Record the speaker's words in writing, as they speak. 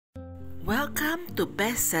Welcome to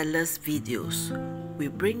Bestsellers Videos. We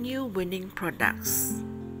bring you winning products.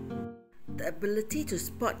 The ability to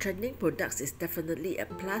spot trending products is definitely a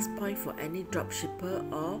plus point for any dropshipper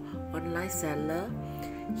or online seller.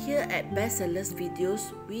 Here at Bestsellers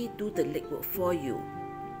Videos, we do the legwork for you.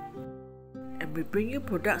 And we bring you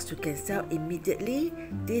products you can sell immediately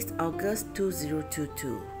this August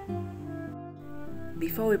 2022.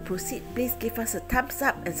 Before we proceed, please give us a thumbs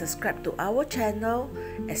up and subscribe to our channel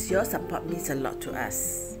as your support means a lot to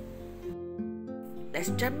us. Let's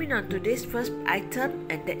jump in on today's first item,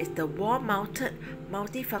 and that is the wall-mounted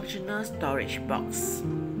multifunctional storage box.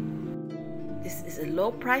 This is a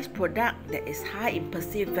low-price product that is high in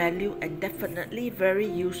perceived value and definitely very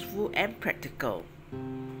useful and practical.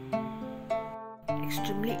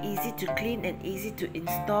 Extremely easy to clean and easy to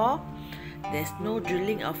install. There's no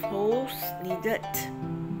drilling of holes needed.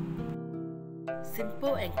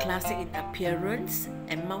 Simple and classic in appearance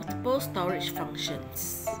and multiple storage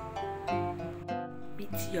functions.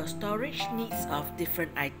 Meets your storage needs of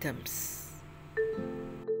different items.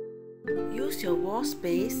 Use your wall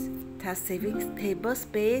space, thus saving table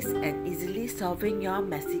space and easily solving your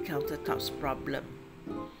messy countertops problem.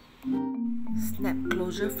 Snap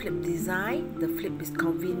closure flip design. The flip is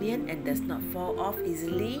convenient and does not fall off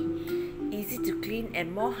easily. Easy to clean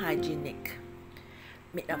and more hygienic.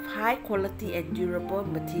 Made of high quality and durable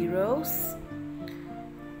materials.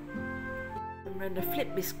 And when the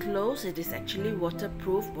flip is closed, it is actually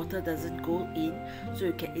waterproof. Water doesn't go in, so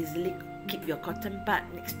you can easily keep your cotton bud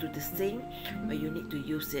next to the sink where you need to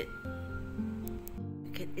use it.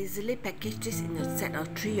 You can easily package this in a set of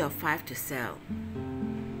 3 or 5 to sell.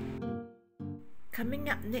 Coming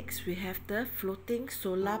up next, we have the floating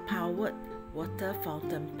solar powered water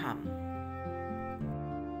fountain pump.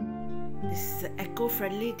 This is an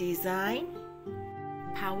eco-friendly design,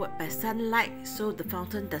 powered by sunlight, so the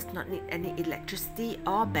fountain does not need any electricity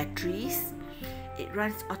or batteries. It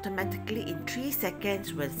runs automatically in 3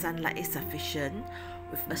 seconds when sunlight is sufficient,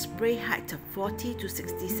 with a spray height of 40 to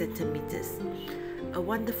 60 centimeters. A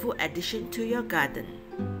wonderful addition to your garden.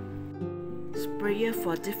 Sprayer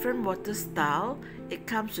for different water style. It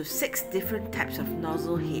comes with 6 different types of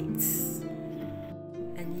nozzle heads.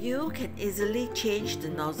 And you can easily change the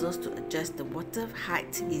nozzles to adjust the water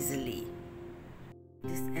height easily.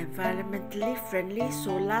 This environmentally friendly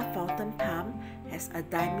solar fountain pump has a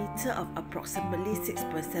diameter of approximately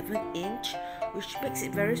 6.7 inch, which makes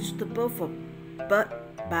it very suitable for bird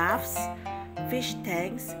baths, fish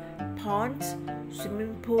tanks, ponds,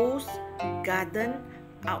 swimming pools, garden,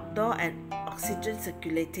 outdoor and oxygen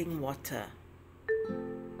circulating water.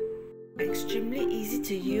 Extremely easy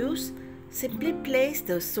to use. Simply place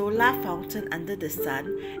the solar fountain under the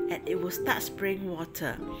sun and it will start spraying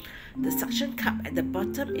water. The suction cup at the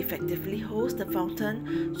bottom effectively holds the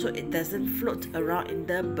fountain so it doesn't float around in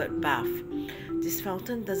the bird bath. This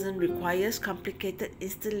fountain doesn't require complicated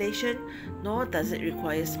installation, nor does it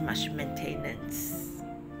require much maintenance.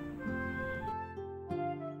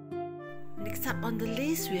 Next up on the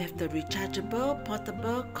list, we have the rechargeable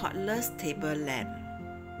portable cordless table lamp.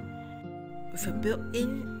 With a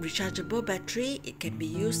built-in rechargeable battery, it can be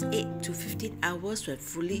used 8 to 15 hours when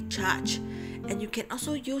fully charged, and you can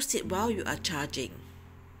also use it while you are charging.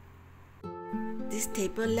 This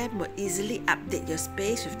table lamp will easily update your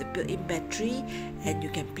space with the built-in battery, and you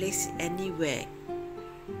can place it anywhere.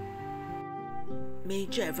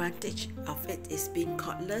 Major advantage of it is being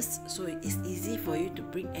cordless, so it is easy for you to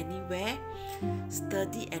bring anywhere.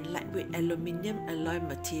 Sturdy and lightweight aluminium alloy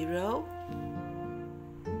material.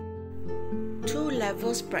 2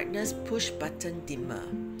 levels brightness push button dimmer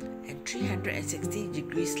and 360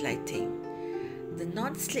 degrees lighting. The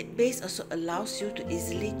non-slip base also allows you to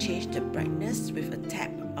easily change the brightness with a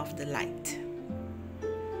tap of the light.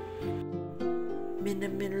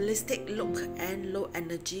 Minimalistic look and low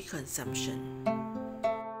energy consumption.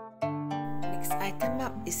 Next item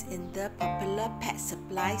up is in the popular pet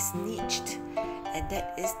supplies niche, and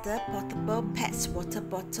that is the portable pets water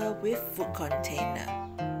bottle with food container.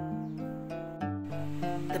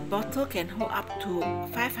 The bottle can hold up to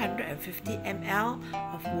 550 ml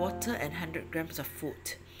of water and 100 grams of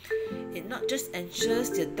food. It not just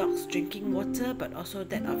ensures your dog's drinking water but also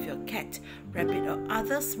that of your cat, rabbit or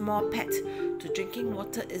other small pet to drinking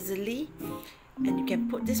water easily. And you can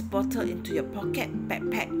put this bottle into your pocket,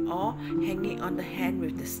 backpack or hanging on the hand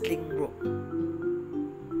with the sling rope.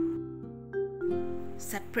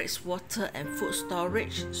 Separates water and food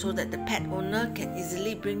storage so that the pet owner can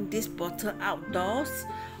easily bring this bottle outdoors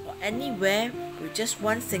or anywhere with just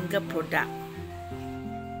one single product.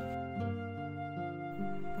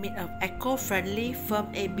 Made of eco-friendly firm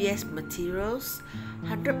ABS materials,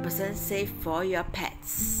 100% safe for your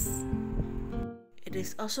pets. It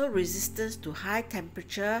is also resistant to high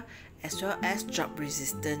temperature as well as drop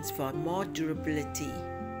resistance for more durability.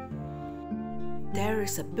 There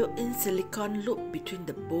is a built-in silicone loop between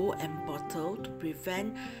the bowl and bottle to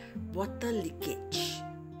prevent water leakage,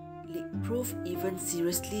 leak-proof even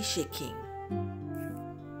seriously shaking.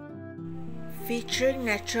 Featuring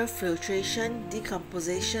natural filtration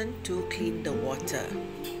decomposition to clean the water.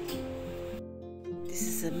 This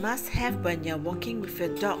is a must-have when you're walking with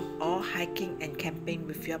your dog or hiking and camping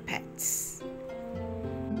with your pets.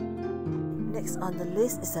 Next on the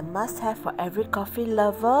list is a must-have for every coffee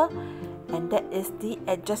lover, and that is the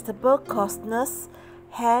adjustable cordless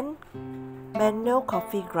hand manual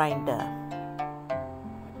coffee grinder.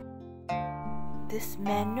 This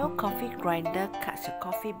manual coffee grinder cuts your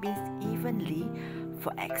coffee beans evenly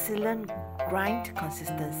for excellent grind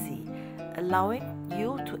consistency, allowing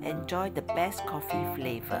you to enjoy the best coffee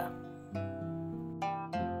flavor.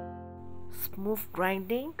 Smooth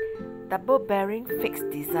grinding, double bearing fixed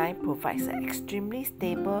design provides an extremely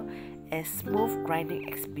stable and smooth grinding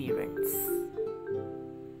experience.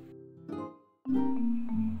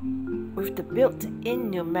 With the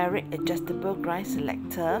built-in numeric adjustable grind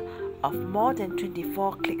selector of more than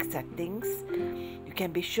 24 click settings, you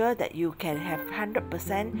can be sure that you can have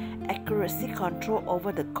 100% accuracy control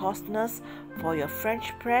over the coarseness for your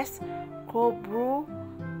French press, cold brew,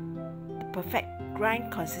 the perfect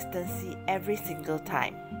grind consistency every single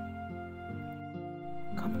time.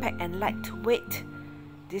 Compact and lightweight.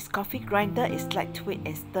 This coffee grinder is lightweight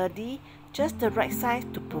and sturdy, just the right size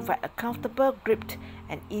to provide a comfortable grip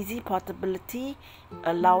and easy portability,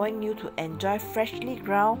 allowing you to enjoy freshly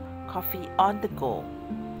ground coffee on the go.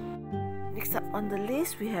 Next up on the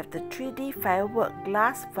list, we have the 3D Firework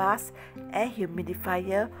Vase Air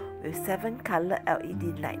humidifier with 7-color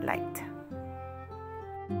LED night light.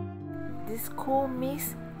 This cool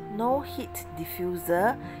mist no heat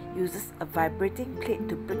diffuser uses a vibrating plate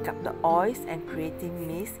to break up the oils and creating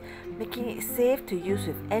mist, making it safe to use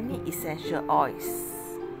with any essential oils.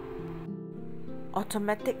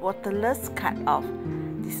 Automatic waterless cut off.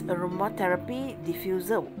 This aromatherapy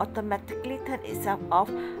diffuser will automatically turn itself off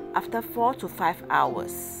after 4 to 5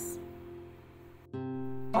 hours.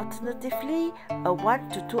 Alternatively, a 1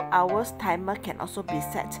 to 2 hours timer can also be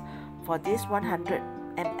set for this 100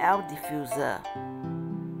 ml diffuser.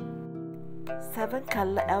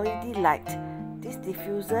 7-color LED light. This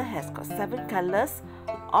diffuser has got 7 colors,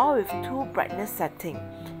 all with 2 brightness setting,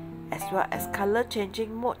 as well as color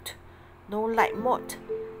changing mode, no light mode,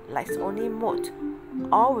 lights only mode,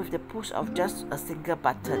 all with the push of just a single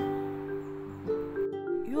button.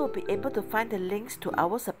 You will be able to find the links to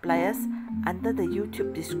our suppliers under the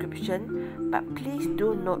YouTube description, but please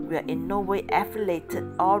do note we are in no way affiliated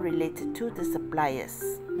or related to the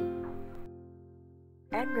suppliers.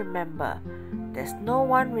 And remember, there's no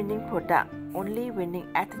one winning product, only winning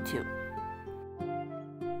attitude.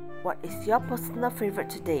 What is your personal favorite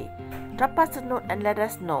today? Drop us a note and let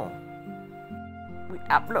us know. We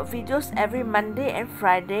upload videos every Monday and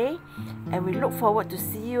Friday, and we look forward to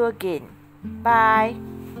see you again. Bye!